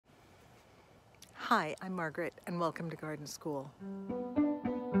Hi, I'm Margaret, and welcome to Garden School.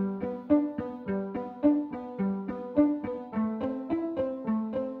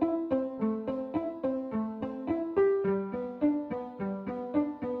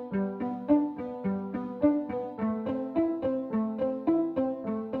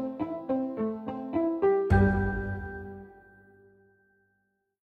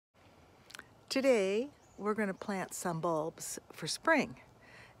 Today, we're going to plant some bulbs for spring.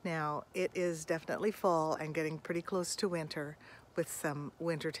 Now, it is definitely fall and getting pretty close to winter with some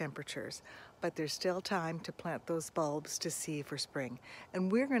winter temperatures, but there's still time to plant those bulbs to see for spring.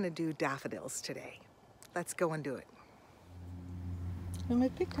 And we're going to do daffodils today. Let's go and do it. Now, I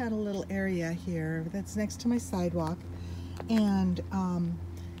picked out a little area here that's next to my sidewalk, and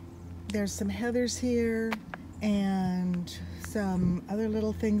there's some heathers here and some other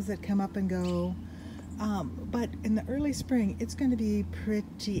little things that come up and go. But in the early spring, it's going to be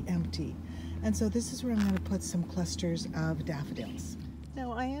pretty empty. And so this is where I'm going to put some clusters of daffodils.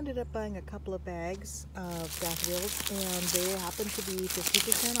 Now, I ended up buying a couple of bags of daffodils, and they happen to be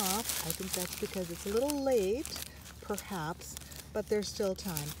 50% off. I think that's because it's a little late, perhaps, but there's still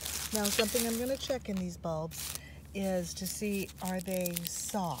time. Now, something I'm going to check in these bulbs is to see, are they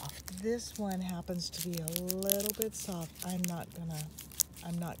soft? This one happens to be a little bit soft. I'm not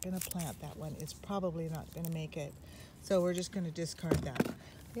gonna plant that one. It's probably not gonna make it. So we're just gonna discard that.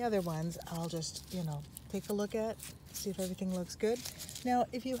 The other ones, I'll just, take a look at, see if everything looks good. Now,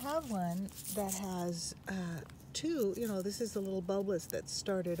 if you have one that has two, this is the little bulbous that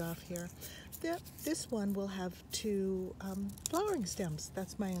started off here. This one will have two flowering stems.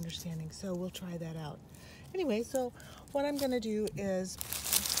 That's my understanding. So we'll try that out. Anyway, so what I'm gonna do is,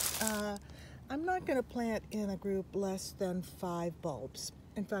 I'm not going to plant in a group less than 5 bulbs.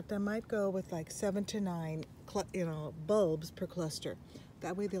 In fact, I might go with like 7 to 9 bulbs per cluster.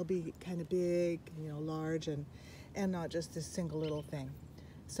 That way they'll be kind of big, large, and not just this single little thing.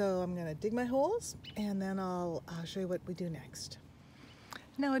 So I'm going to dig my holes, and then I'll show you what we do next.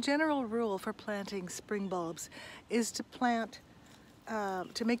 Now, a general rule for planting spring bulbs is to plant,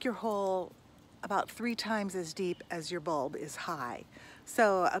 to make your hole about 3 times as deep as your bulb is high.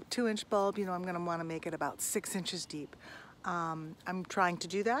 So a 2-inch bulb, I'm going to want to make it about 6 inches deep. I'm trying to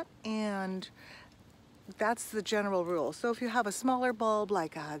do that, and that's the general rule. So if you have a smaller bulb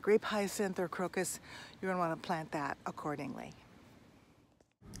like a grape hyacinth or crocus, you're going to want to plant that accordingly.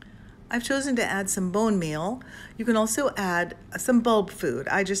 I've chosen to add some bone meal. You can also add some bulb food.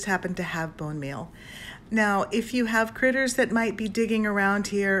 I just happen to have bone meal. Now, if you have critters that might be digging around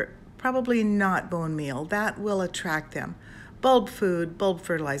here, probably not bone meal. That will attract them. Bulb food, bulb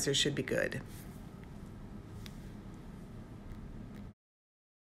fertilizer should be good.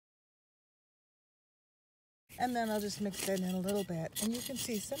 And then I'll just mix that in a little bit. And you can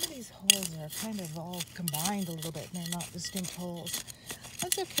see some of these holes are kind of all combined a little bit, and they're not distinct holes.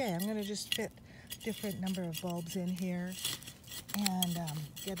 That's okay. I'm going to just fit a different number of bulbs in here and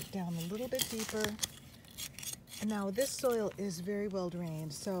get it down a little bit deeper. And now this soil is very well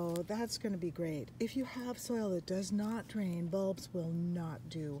drained, so that's going to be great. If you have soil that does not drain, bulbs will not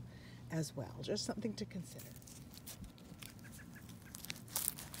do as well. Just something to consider.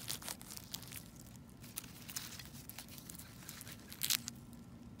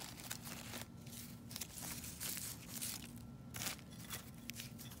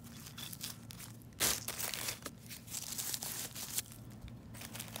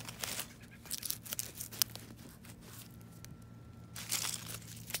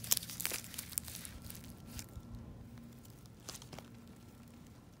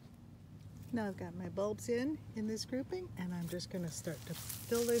 Now I've got my bulbs in this grouping, and I'm just going to start to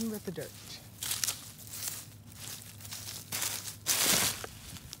fill in with the dirt.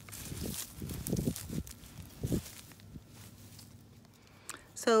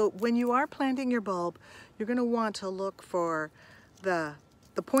 So when you are planting your bulb, you're going to want to look for the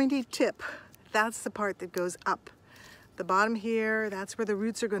pointy tip. That's the part that goes up. The bottom here, that's where the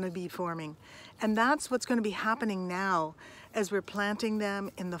roots are going to be forming. And that's what's going to be happening now as we're planting them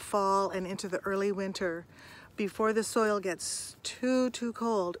in the fall and into the early winter. Before the soil gets too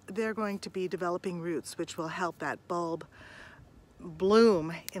cold, they're going to be developing roots, which will help that bulb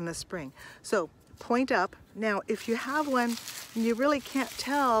bloom in the spring. So point up. Now, if you have one and you really can't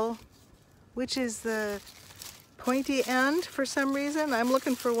tell which is the pointy end for some reason, I'm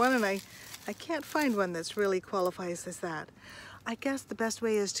looking for one, and I can't find one that's really qualifies as that. I guess the best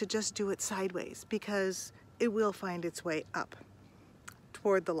way is to just do it sideways, because it will find its way up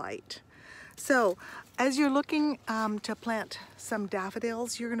toward the light. So as you're looking to plant some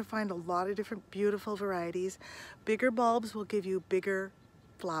daffodils, you're going to find a lot of different beautiful varieties. Bigger bulbs will give you bigger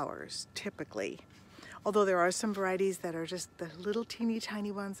flowers, typically. Although there are some varieties that are just the little teeny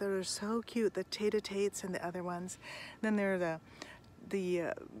tiny ones that are so cute, the Tates and the other ones. Then there are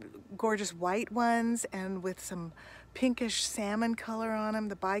the gorgeous white ones and with some pinkish salmon color on them,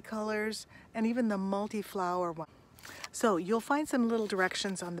 the bicolors, and even the multi-flower one. So you'll find some little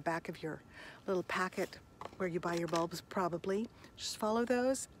directions on the back of your little packet where you buy your bulbs probably. Just follow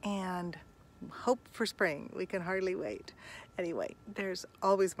those and hope for spring. We can hardly wait. Anyway, there's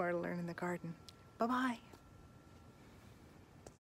always more to learn in the garden. Bye-bye.